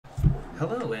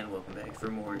Hello and welcome back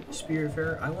for more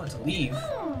Spiritfarer. I want to leave.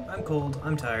 I'm cold,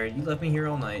 I'm tired, you left me here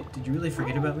all night. Did you really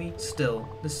forget about me? Still,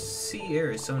 the sea air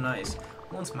is so nice.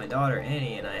 Once my daughter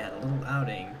Annie and I had a little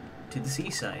outing to the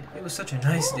seaside. It was such a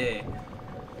nice day.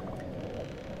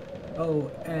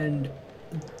 Oh,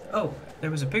 there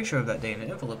was a picture of that day in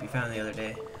an envelope you found the other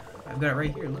day. I've got it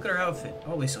right here. Look at her outfit.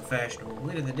 Always so fashionable.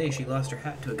 Later that day she lost her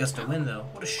hat to a gust of wind though.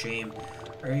 What a shame.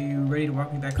 Are you ready to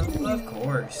walk me back home? Of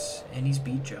course. Annie's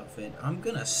beach outfit. I'm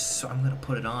gonna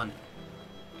put it on.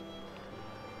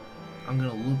 I'm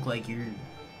gonna look like your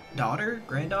daughter?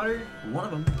 Granddaughter? One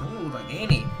of them. I'm gonna look like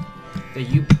Annie. Hey,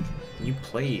 you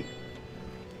play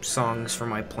songs for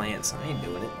my plants. I ain't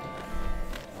doing it.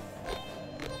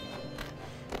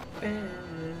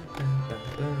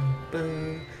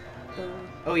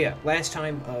 Oh yeah, last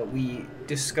time we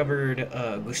discovered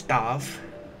Gustav,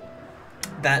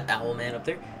 that owl man up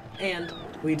there, and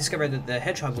we discovered that the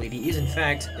hedgehog lady is in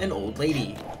fact an old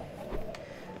lady.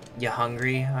 You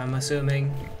hungry, I'm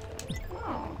assuming?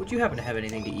 Would you happen to have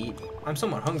anything to eat? I'm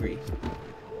somewhat hungry.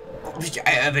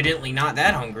 Evidently not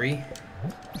that hungry.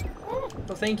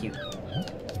 Well, thank you.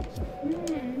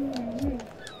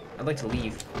 I'd like to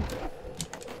leave.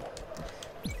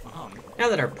 Now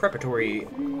that our preparatory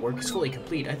work is fully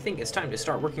complete, I think it's time to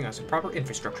start working on some proper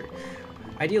infrastructure.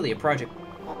 Ideally, a project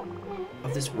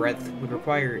of this breadth would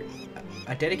require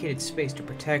a dedicated space to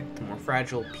protect the more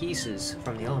fragile pieces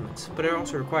from the elements, but it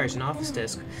also requires an office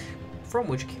desk from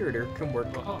which a curator can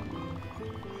work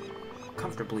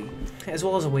comfortably, as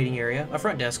well as a waiting area, a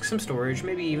front desk, some storage,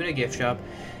 maybe even a gift shop,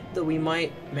 though we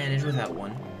might manage without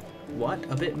one. What?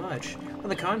 A bit much. On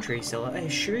the contrary, Stella, I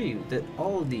assure you that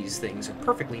all of these things are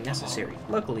perfectly necessary.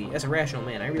 Luckily, as a rational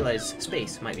man, I realize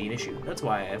space might be an issue. That's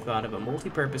why I've thought of a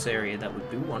multi-purpose area that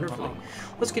would do wonderfully.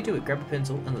 Let's get to it. Grab a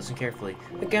pencil and listen carefully.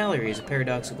 A gallery is a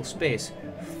paradoxical space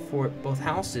for both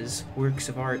houses, works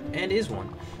of art, and is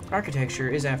one. Architecture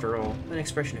is, after all, an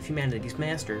expression of humanity's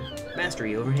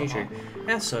mastery over nature.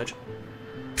 As such,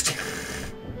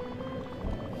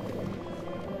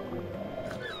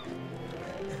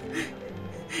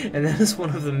 and that is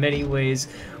one of the many ways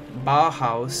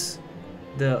Bauhaus,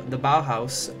 the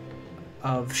Bauhaus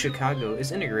of Chicago,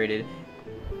 is integrated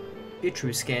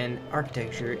Etruscan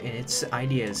architecture in its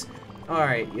ideas.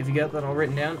 Alright, if you got that all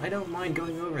written down, I don't mind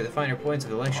going over the finer points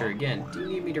of the lecture again. Do you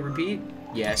need me to repeat?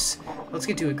 Yes. Let's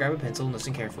get to it. Grab a pencil and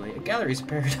listen carefully. A gallery is a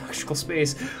paradoxical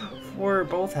space for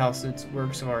both houses,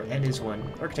 works of art, and is one.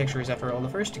 Architecture is, after all, the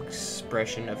first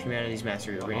expression of humanity's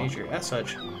mastery over nature. As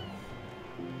such,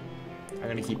 I'm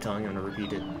gonna keep telling him to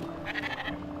repeat it.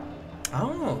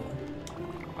 Oh!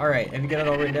 Alright, have you got it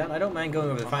all written down? I don't mind going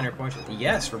over the finer points with you.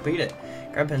 Yes, repeat it.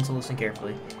 Grab a pencil, listen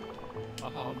carefully.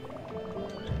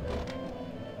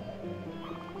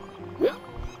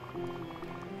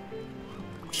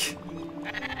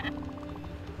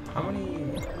 How many...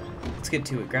 Let's get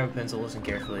to it. Grab a pencil, listen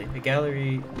carefully. A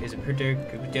gallery is a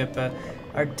particular...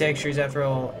 Architecture is, after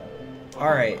all...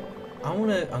 Alright, I'm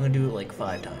gonna do it like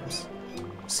 5 times.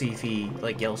 See if he,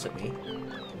 like, yells at me.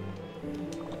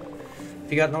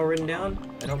 If you got it all written down,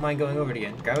 I don't mind going over it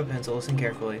again. Grab a pencil, listen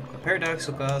carefully. A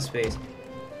paradoxical space.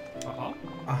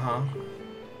 Uh-huh.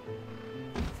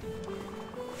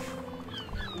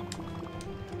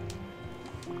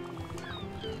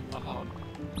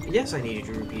 Yes, I needed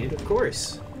to repeat it, of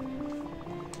course.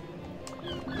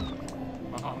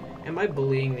 Am I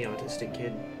bullying the autistic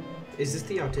kid? Is this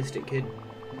the autistic kid?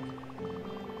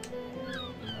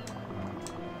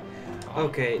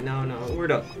 Okay, no, we're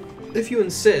done. If you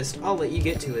insist, I'll let you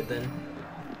get to it then.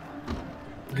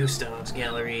 Gustav's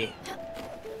gallery.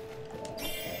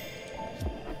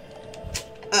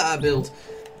 Build.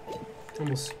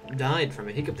 Almost died from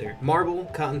a hiccup there. Marble,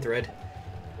 cotton thread.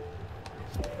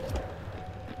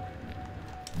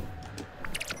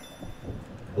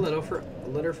 A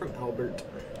letter from Albert.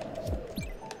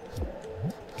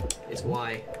 It's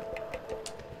Y.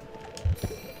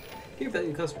 Dear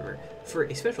valued customer, for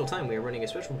a special time we are running a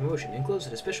special promotion enclosed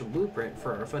in a special blueprint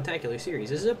for our Funtacular series,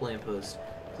 a zip lamppost.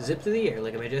 Zip through the air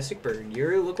like a majestic bird.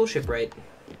 You're a local shipwright.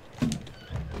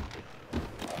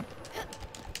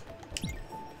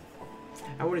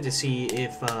 I wanted to see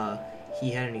if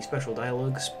he had any special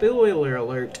dialogue. Spoiler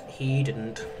alert, he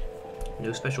didn't.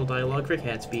 No special dialogue for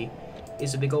Catsby.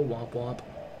 It's a big ol' womp womp.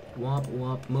 Womp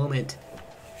womp moment.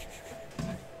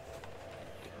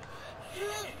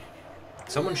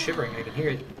 Someone's shivering, I can hear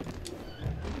it.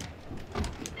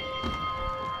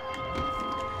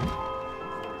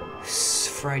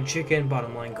 Fried chicken,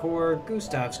 bottom line core,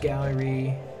 Gustav's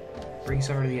gallery. Bring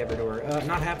summer to the Everdor.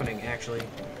 Not happening, actually.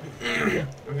 I'm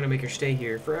gonna make her stay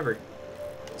here forever.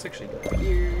 Let's actually go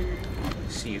here.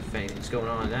 See if anything's going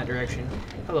on in that direction.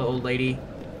 Hello, old lady.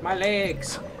 My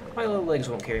legs! My little legs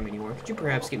won't carry me anymore. Could you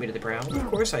perhaps get me to the prow? Of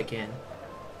course I can.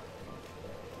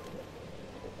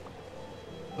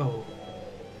 Oh.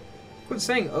 Quit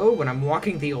saying oh when I'm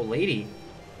walking the old lady.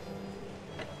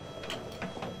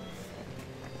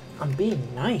 I'm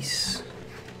being nice.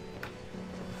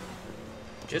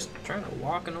 Just trying to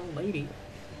walk an old lady.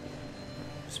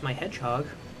 It's my hedgehog.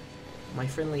 My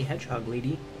friendly hedgehog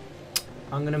lady.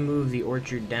 I'm gonna move the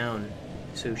orchard down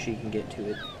so she can get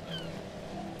to it.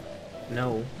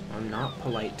 No, I'm not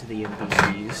polite to the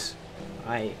NPCs.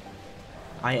 I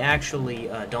actually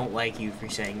don't like you for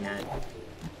saying that.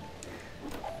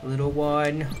 Little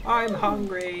one, I'm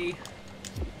hungry.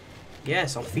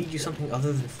 Yes, I'll feed you something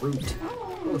other than fruit.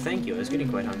 Oh, thank you. I was getting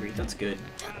quite hungry. That's good.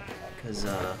 Because,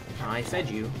 I fed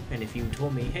you, and if you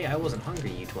told me, hey, I wasn't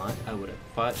hungry, you twat, I would have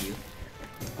fought you.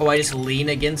 Oh, I just lean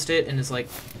against it, and it's like,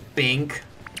 bink.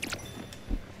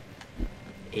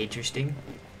 Interesting.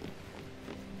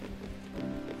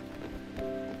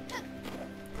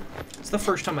 It's the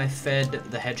first time I fed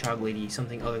the hedgehog lady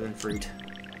something other than fruit.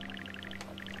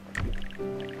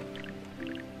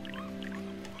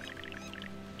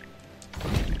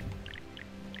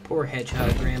 Poor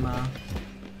hedgehog grandma.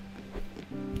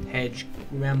 Hedge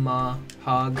grandma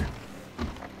hog.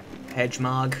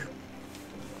 Hedgemog.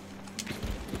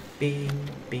 Bing,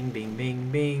 bing, bing, bing,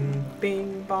 bing,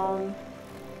 bing, bong.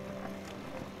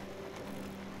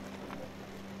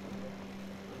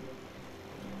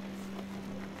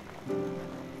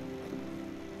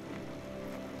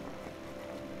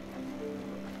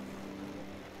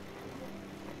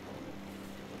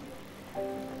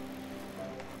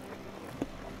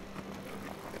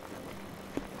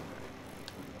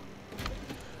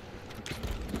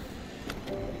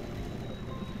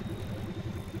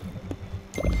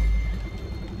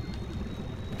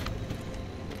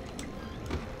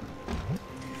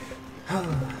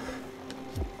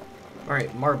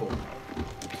 Alright, marble.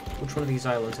 Which one of these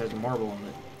islands has marble on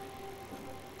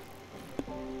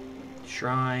it?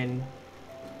 Shrine.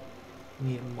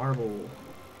 We need marble.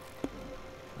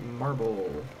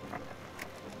 Marble.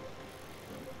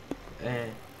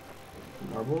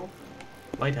 Marble?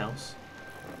 Lighthouse.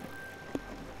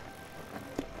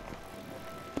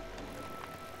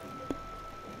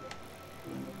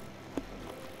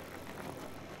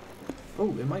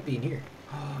 Oh, it might be in here.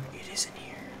 Oh, it is in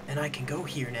here. And I can go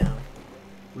here now.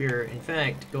 We're, in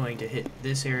fact, going to hit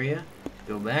this area,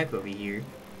 go back over here,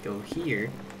 go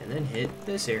here, and then hit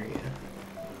this area.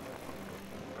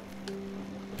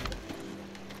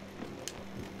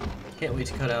 Can't wait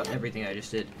to cut out everything I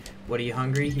just did. What, are you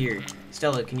hungry? Here.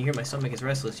 Stella, can you hear my stomach is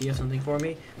restless? Do you have something for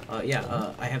me?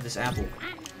 Yeah, I have this apple.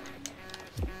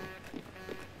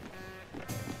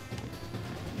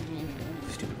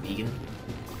 Stupid vegan.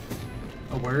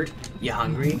 A word? You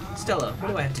hungry? Stella, what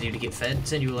do I have to do to get fed?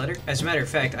 Send you a letter? As a matter of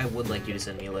fact, I would like you to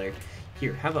send me a letter.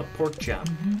 Here, have a pork chop.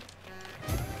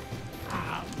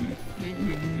 I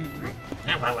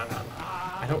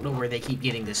don't know where they keep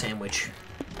getting the sandwich.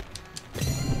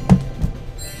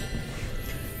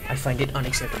 I find it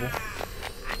unacceptable.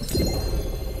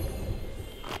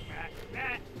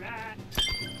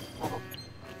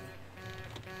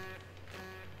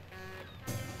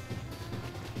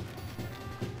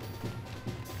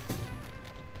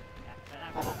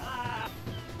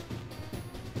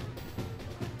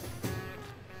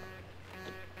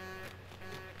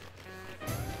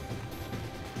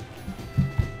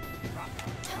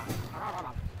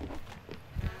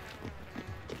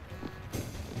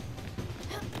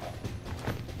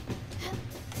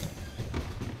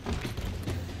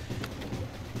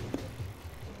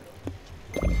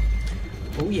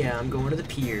 Oh yeah, I'm going to the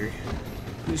pier.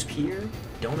 Whose pier?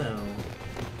 Don't know.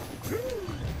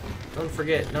 Don't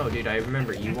forget. No, dude, I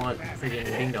remember. You want friggin'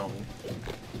 ding dong.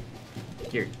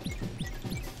 Here.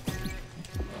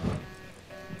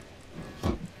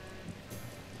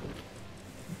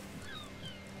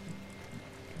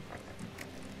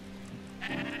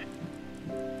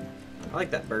 I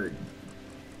like that bird.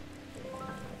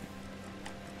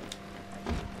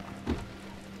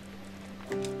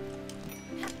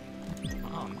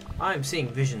 I'm seeing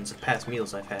visions of past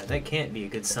meals I've had. That can't be a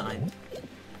good sign.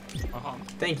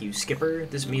 Thank you, Skipper.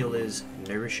 This meal is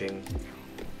nourishing.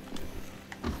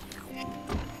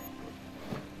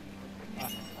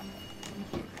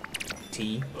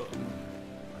 Tea.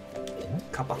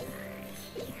 Cuppa.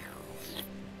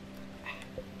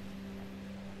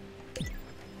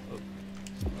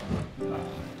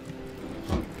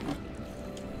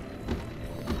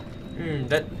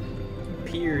 That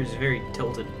pier is very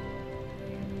tilted.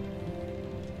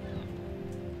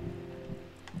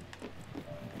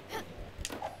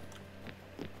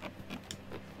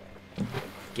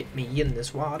 Get me in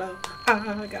this water.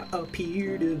 I got up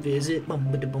here to visit.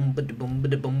 Bum ba da bum ba da bum ba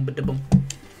da bum ba da bum.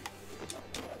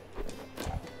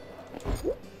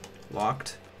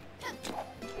 Locked.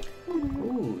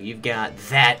 Ooh, you've got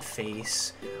that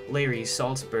face. Larry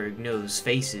Salzberg knows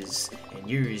faces, and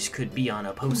yours could be on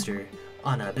a poster,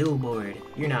 on a billboard.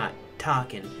 You're not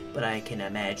talking, but I can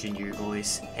imagine your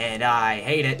voice, and I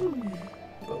hate it.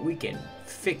 But we can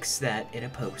fix that in a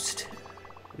post.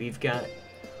 We've got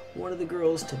one of the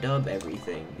girls to dub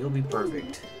everything. You'll be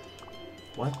perfect.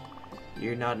 What?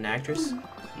 You're not an actress?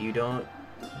 You don't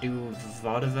do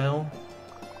vaudeville?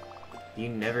 You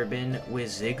never been with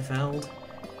Ziegfeld?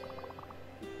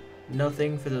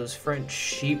 Nothing for those French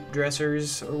sheep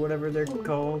dressers or whatever they're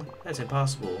called? That's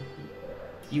impossible.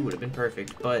 You would have been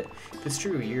perfect, but if it's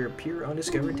true, you're pure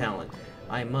undiscovered talent.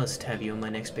 I must have you in my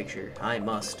next picture. I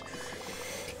must.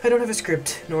 I don't have a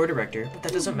script nor a director, but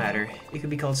that doesn't matter. It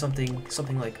could be called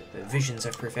something like Visions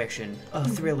of Perfection, a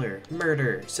thriller,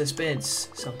 murder, suspense,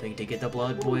 something to get the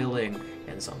blood boiling,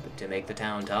 and something to make the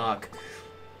town talk.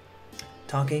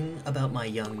 Talking about my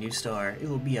young new star, it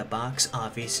will be a box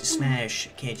office smash.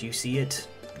 Can't you see it?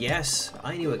 Yes,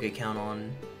 I knew I could count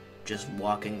on just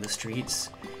walking the streets.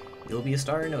 You'll be a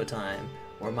star in no time,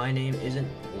 or my name isn't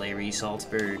Larry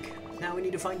Salzberg. Now we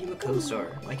need to find you a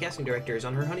co-star. My casting director is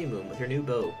on her honeymoon with her new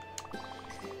beau.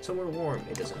 Somewhere warm,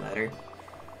 it doesn't matter.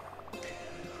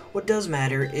 What does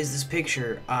matter is this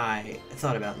picture I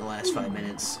thought about in the last 5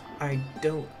 minutes. I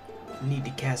don't need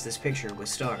to cast this picture with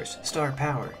stars. Star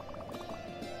power.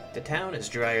 The town is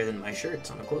drier than my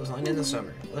shirts on a clothesline in the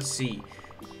summer. Let's see.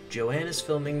 Joanne is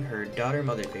filming her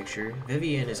daughter-mother picture.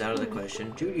 Vivian is out of the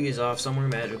question. Judy is off somewhere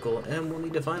magical, and we'll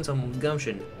need to find someone with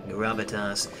gumption.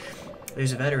 Gravitas.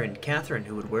 There's a veteran, Catherine,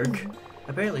 who would work.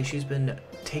 Apparently she's been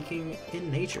taking in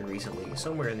nature recently,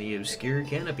 somewhere in the obscure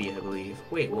canopy, I believe.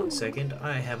 Wait 1 second,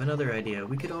 I have another idea.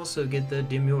 We could also get the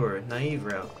demure, naive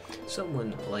route.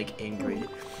 Someone like Ingrid.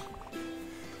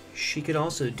 She could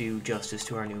also do justice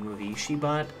to our new movie. She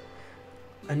bought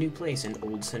a new place in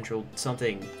Old Central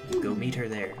something. Go meet her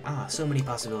there. Ah, so many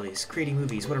possibilities. Creating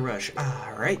movies, what a rush.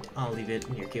 Ah, right. I'll leave it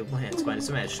in your capable hands. Find us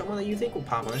a match. Someone that you think will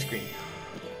pop on the screen.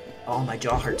 Oh, my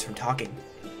jaw hurts from talking.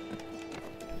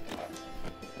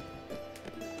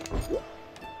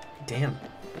 Damn.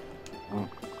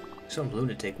 Some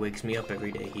lunatic wakes me up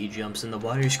every day. He jumps in the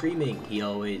water screaming. He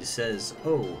always says,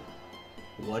 "Oh,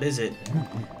 what is it?"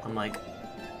 I'm like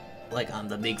I'm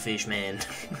the big fish man,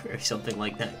 or something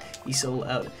like that. He's so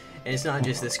loud. And it's not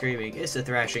just the screaming, it's the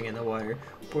thrashing in the water.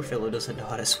 Poor fellow doesn't know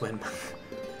how to swim.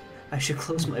 I should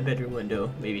close my bedroom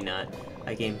window. Maybe not.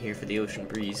 I came here for the ocean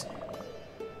breeze.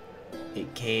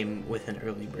 It came with an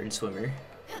early bird swimmer.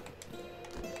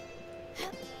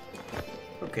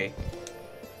 Okay.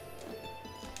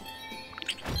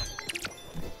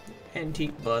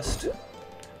 Antique bust.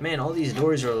 Man, all these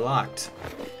doors are locked.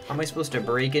 How am I supposed to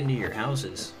break into your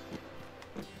houses?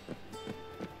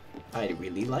 I'd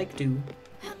really like to.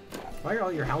 Why are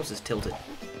all your houses tilted?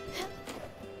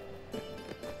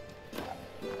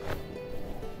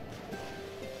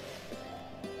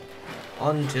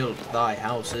 Untilt thy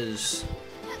houses.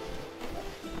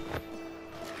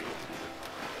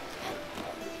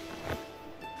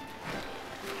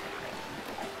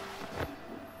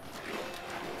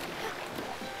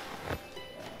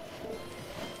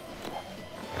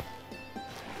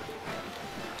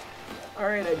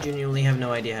 Alright, I genuinely have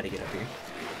no idea how to get up here.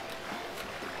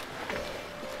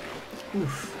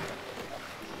 Oof.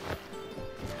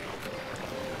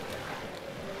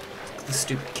 The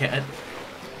stupid cat.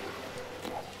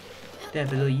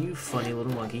 Daffodil, you funny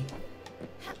little monkey.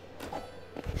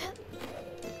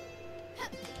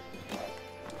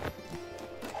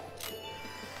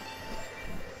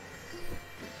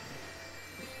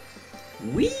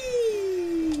 Whee!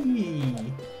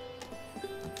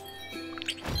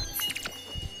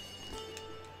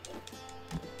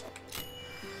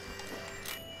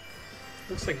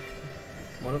 Looks like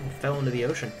one of them fell into the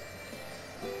ocean.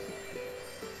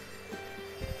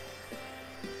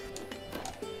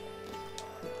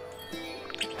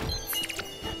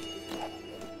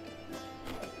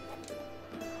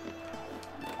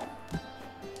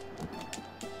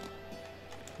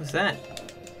 What's that?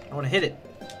 I want to hit it.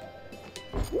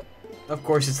 Of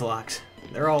course it's locked.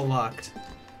 They're all locked.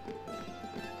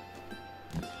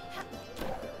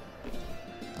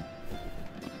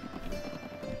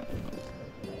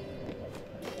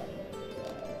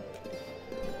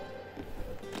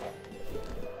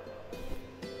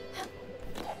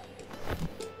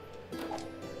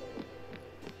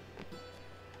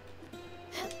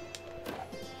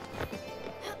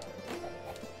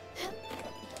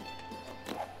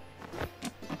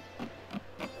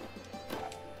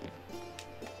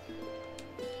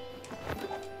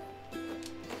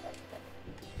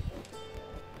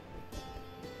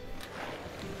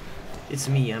 It's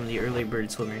me, I'm the early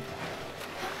bird swimmer.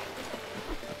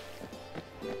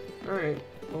 Alright,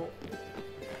 well.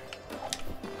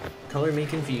 Color me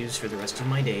confused for the rest of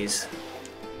my days.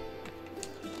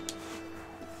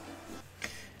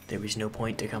 There was no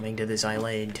point to coming to this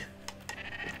island.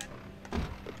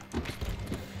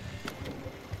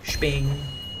 Sping.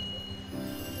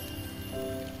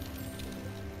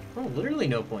 Oh, literally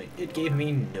no point. It gave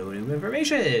me no new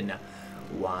information.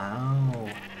 Wow.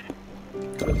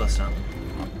 Go to bus stop.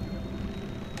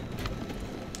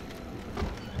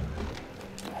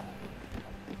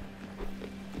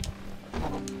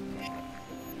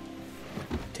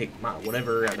 Take my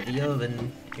whatever out of the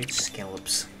oven. It's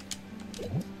scallops.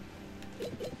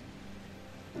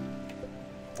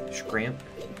 Scramp.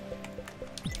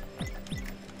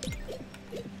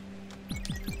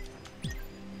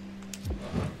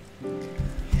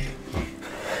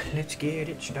 Let's get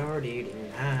it started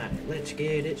and high. Let's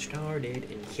get it started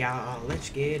and yeah. Let's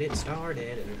get it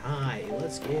started and high.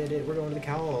 Let's get it. We're going to the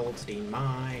Caldstein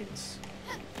Mines.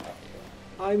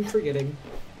 I'm forgetting.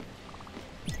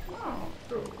 Oh,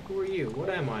 who are you? What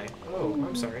am I? Oh,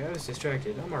 I'm sorry. I was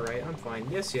distracted. I'm alright. I'm fine.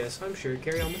 Yes, yes, I'm sure.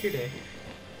 Carry on with your day.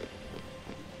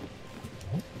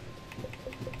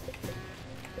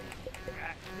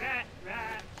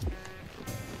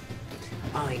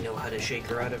 I know how to shake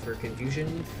her out of her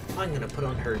confusion. I'm gonna put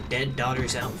on her dead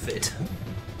daughter's outfit.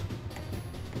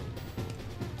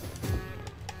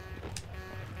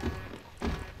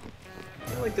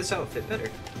 I like this outfit better.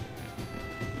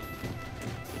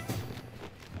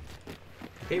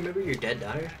 Hey, remember your dead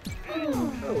daughter?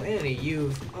 Oh, Annie,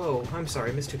 Oh, I'm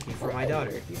sorry, mistook you for my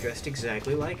daughter. You dressed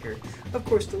exactly like her. Of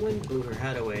course, the wind blew her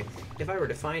hat away. If I were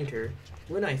to find her,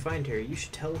 when I find her, you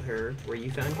should tell her where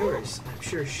you found yours. I'm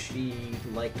sure she'd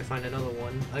like to find another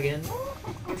one again.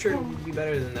 I'm sure it would be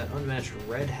better than that unmatched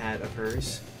red hat of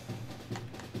hers.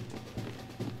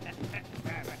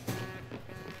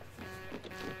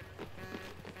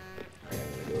 Alright,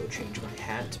 I'm gonna go change my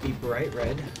hat to be bright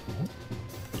red.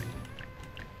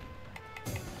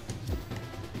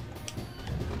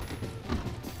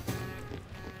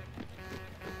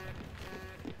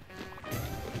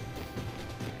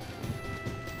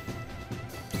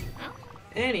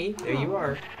 Annie, there you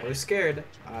are. I was scared.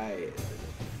 I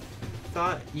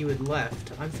thought you had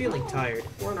left. I'm feeling tired.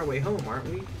 We're on our way home, aren't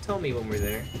we? Tell me when we're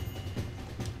there.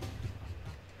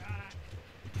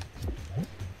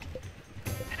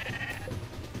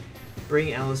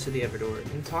 Bring Alice to the Everdor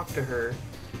and talk to her.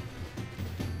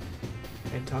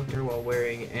 And talk to her while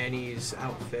wearing Annie's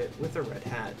outfit with a red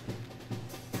hat.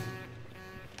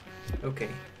 Okay,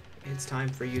 it's time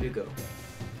for you to go.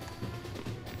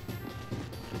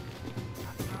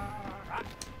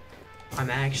 I'm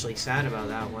actually sad about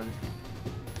that one.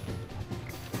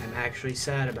 I'm actually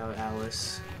sad about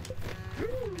Alice.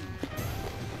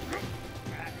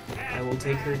 I will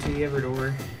take her to the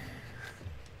Everdor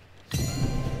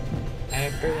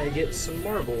after I get some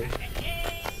marble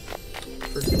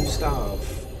for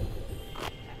Gustav.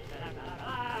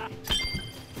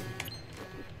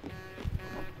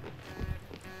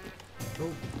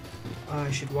 Oh,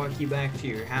 I should walk you back to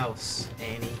your house,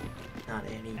 Annie. Not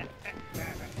Annie.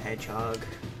 Hedgehog.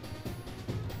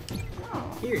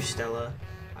 Here, Stella.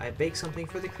 I baked something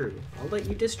for the crew. I'll let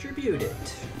you distribute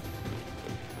it.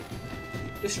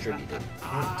 Distribute it.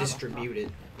 Not distribute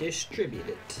it. Distribute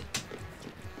it.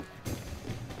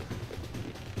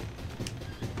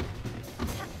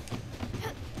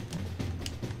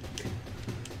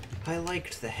 I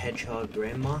liked the hedgehog,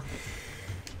 Grandma.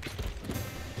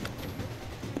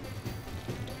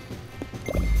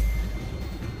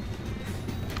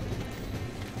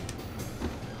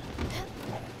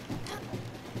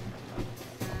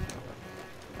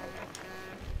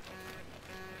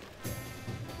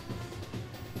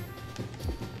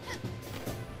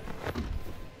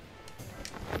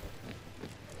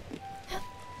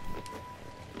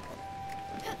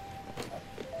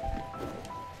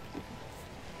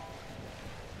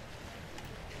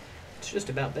 It's just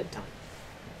about bedtime.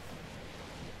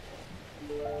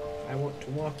 I want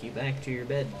to walk you back to your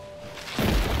bed.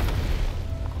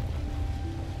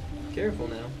 Careful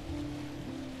now.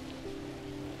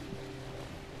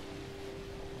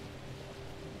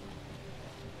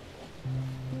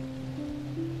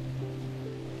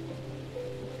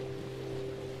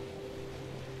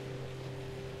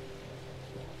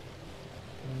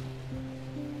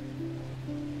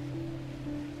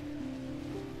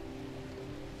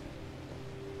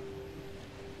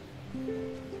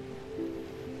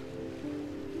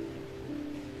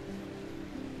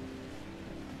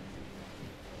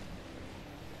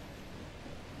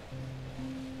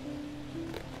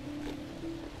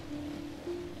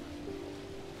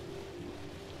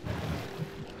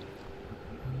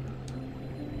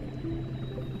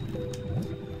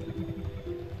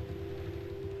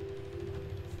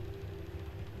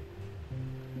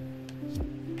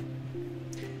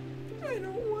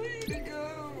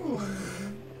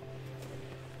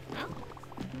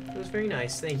 That was very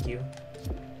nice, thank you.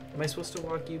 Am I supposed to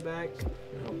walk you back?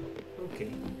 No.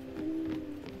 Okay.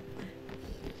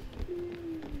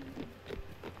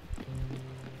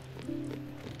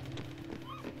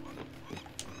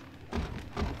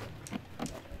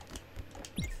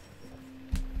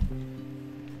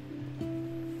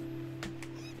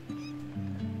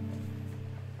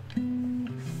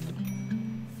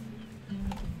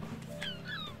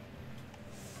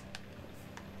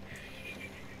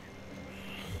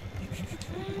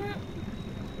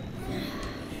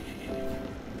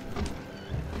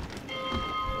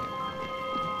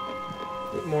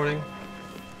 Good morning.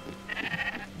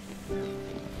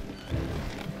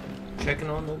 Checking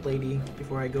on the lady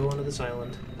before I go onto this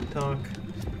island. Talk.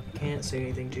 Can't say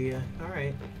anything to you.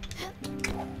 Alright.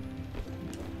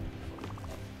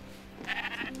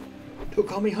 Don't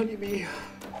call me honeybee.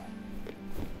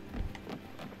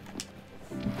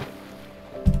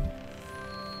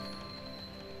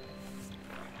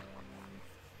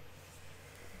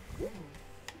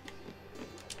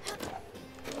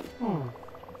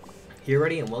 You're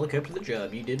ready and well equipped for the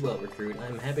job. You did well, recruit.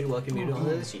 I'm happy to welcome you to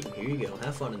the team. Here you go.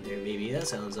 Have fun in there, baby. That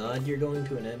sounds odd. You're going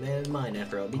to an unmanned mine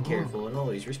after all. Be careful and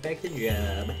always respect the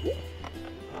job.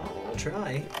 I'll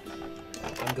try.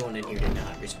 I'm going in here to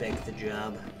not respect the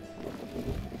job.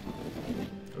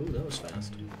 Oh, that was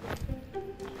fast.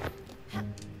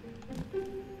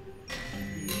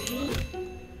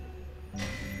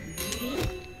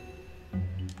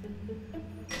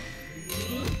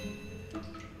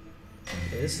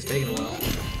 This is taking a while.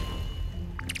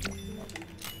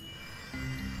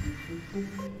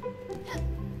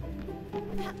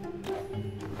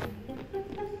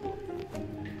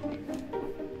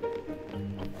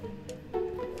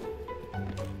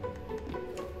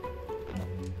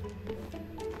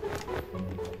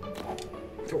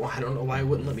 Oh, I don't know why it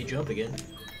wouldn't let me jump again.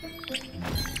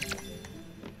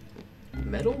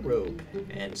 Metal rope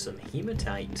and some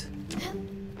hematite.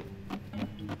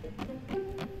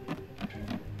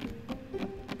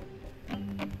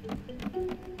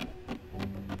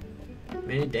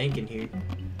 Man, it's dank in here.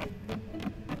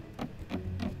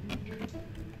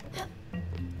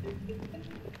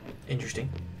 Interesting.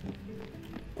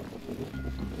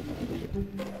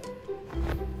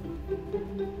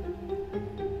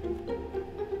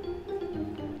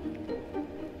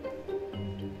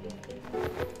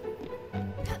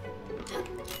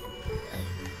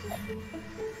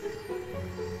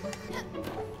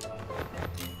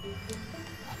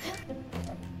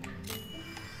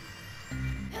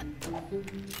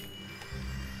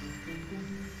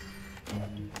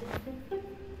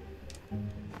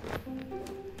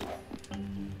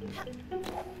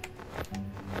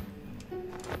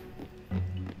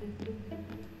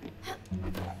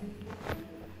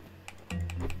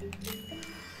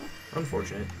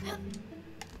 Unfortunate.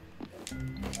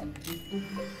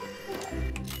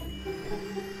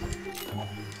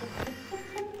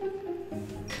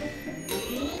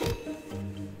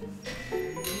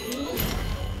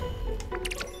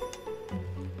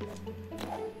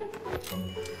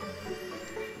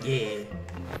 Yeah.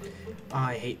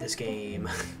 I hate this game.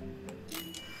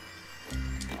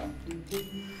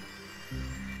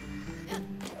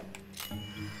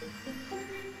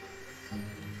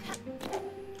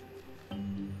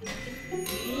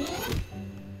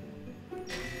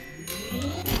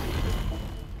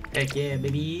 Heck yeah,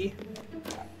 baby.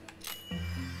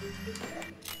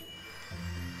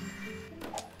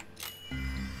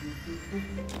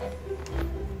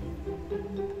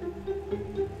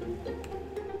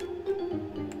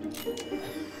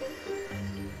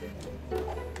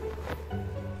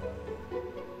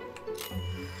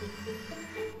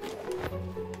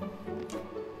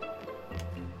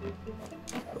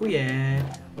 Oh yeah,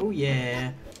 oh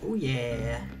yeah, oh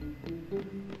yeah.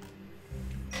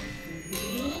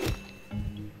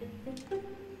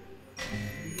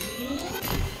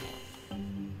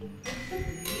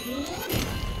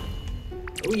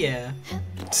 Oh yeah.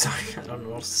 Sorry, I don't know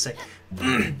what else to say.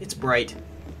 It's bright.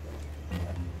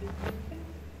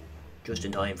 Just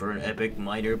in time for an epic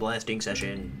miner blasting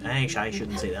session. Actually, I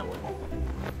shouldn't say that one.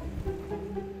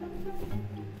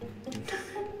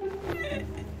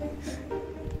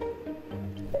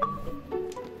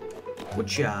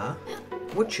 Whatcha?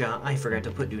 Whatcha? I forgot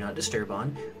to put do not disturb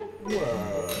on.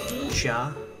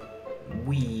 Whatcha?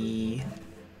 We.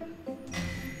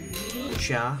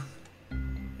 Cha.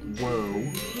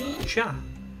 Whoa. Cha.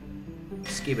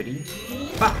 Skibbity.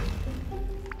 Bah.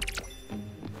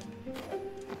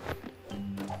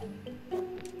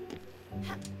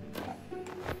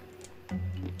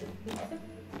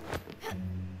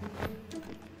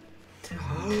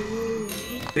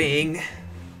 Bing.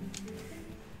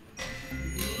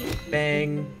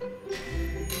 Bang.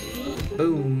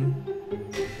 Boom.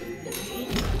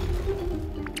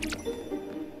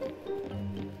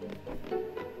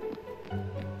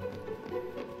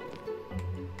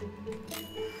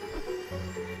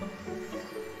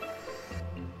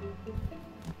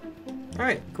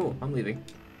 Alright, cool. I'm leaving.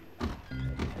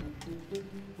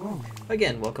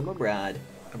 Again, welcome abroad.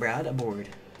 Abroad, aboard.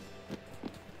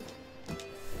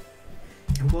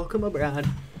 Welcome abroad.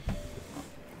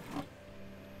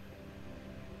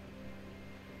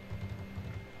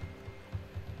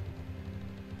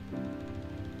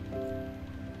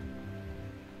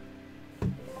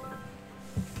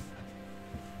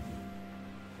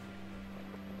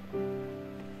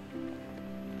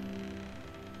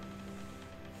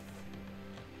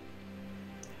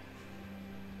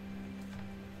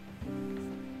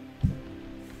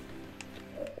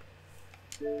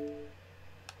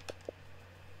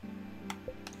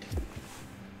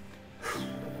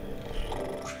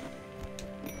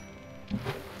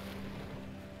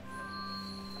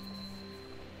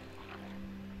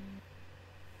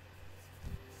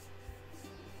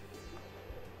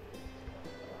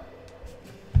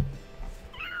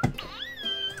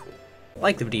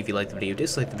 Like the video if you like the video,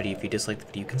 dislike the video if you dislike the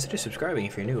video, consider subscribing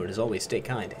if you're new, and as always, stay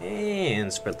kind,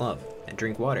 and spread love, and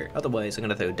drink water. Otherwise, I'm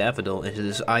gonna throw Daffodil into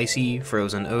this icy,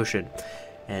 frozen ocean,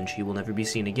 and she will never be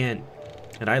seen again.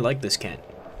 And I like this cat.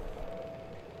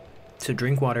 So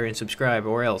drink water and subscribe,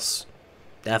 or else.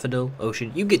 Daffodil,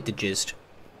 ocean, you get the gist.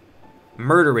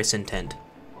 Murderous intent.